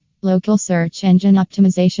Local search engine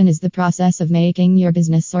optimization is the process of making your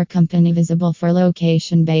business or company visible for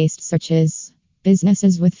location based searches.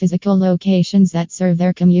 Businesses with physical locations that serve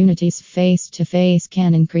their communities face to face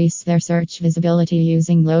can increase their search visibility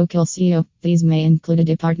using local SEO. These may include a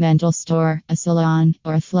departmental store, a salon,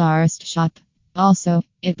 or a florist shop. Also,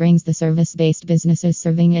 it brings the service based businesses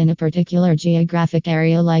serving in a particular geographic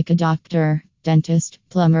area like a doctor, dentist,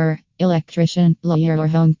 plumber, electrician, lawyer, or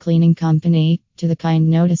home cleaning company to the kind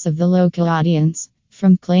notice of the local audience.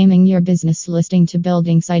 From claiming your business listing to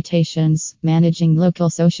building citations, managing local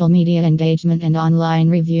social media engagement and online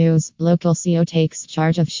reviews, local SEO takes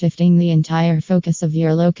charge of shifting the entire focus of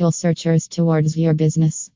your local searchers towards your business.